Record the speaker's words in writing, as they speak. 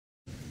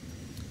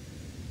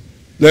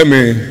Let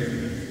me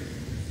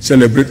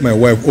celebrate my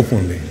wife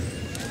openly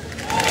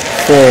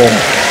for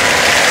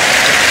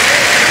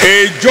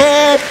a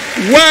job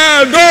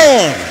well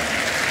done.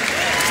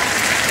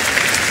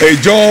 A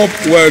job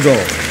well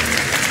done.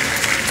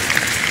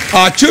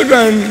 Our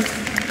children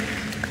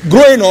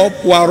growing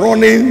up were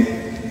running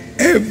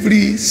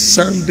every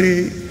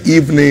Sunday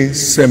evening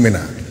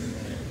seminar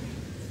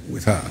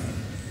with her.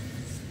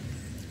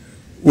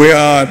 We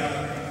had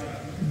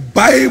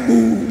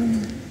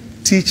Bible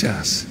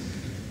teachers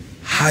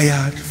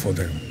hired for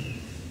them.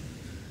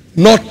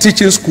 Not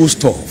teaching school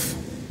stuff,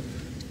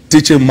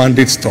 teaching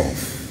mandate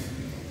stuff.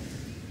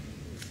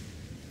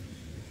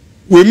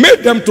 We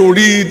made them to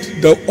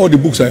read all the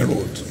books I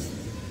wrote,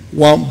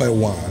 one by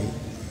one,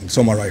 and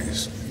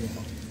summarize.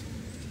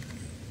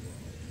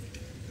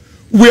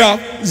 We've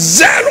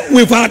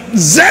had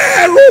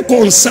zero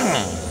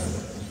concern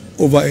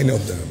over any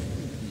of them.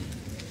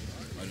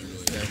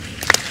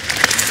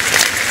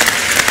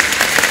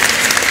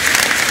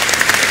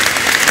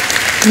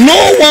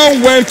 No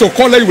one went to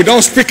college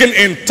without speaking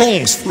in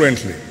tongues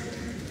fluently.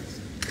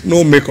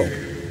 No makeup.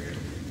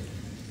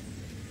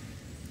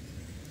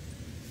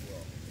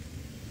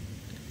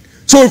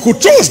 So we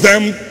could trust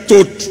them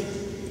to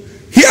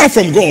hear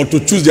from God to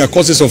choose their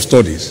courses of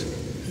studies.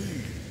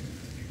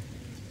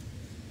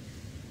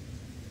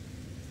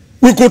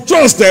 We could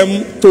trust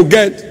them to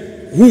get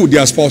who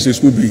their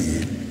spouses would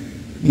be.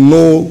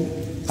 No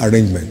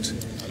arrangement.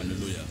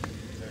 Hallelujah.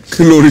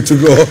 Glory to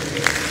God.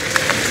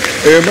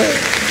 Amen.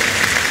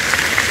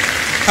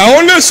 I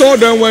only saw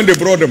them when they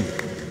brought them.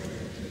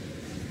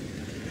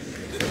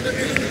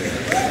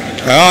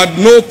 I had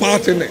no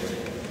part in it.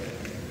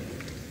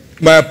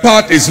 My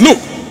part is, look,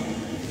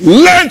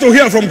 learn to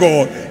hear from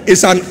God.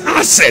 It's an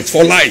asset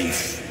for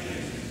life.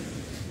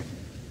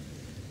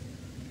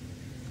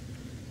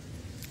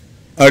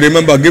 I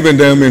remember giving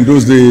them in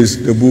those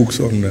days the books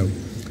on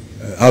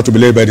how to be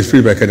led by the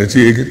Spirit by Kenneth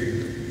Hagin,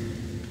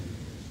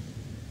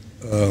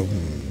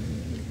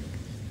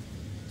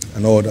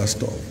 and all that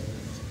stuff.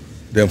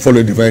 Then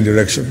follow divine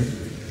direction,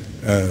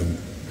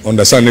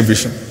 understanding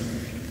vision.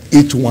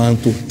 Each one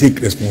to take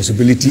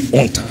responsibility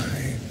on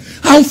time.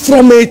 And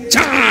from a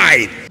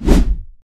child.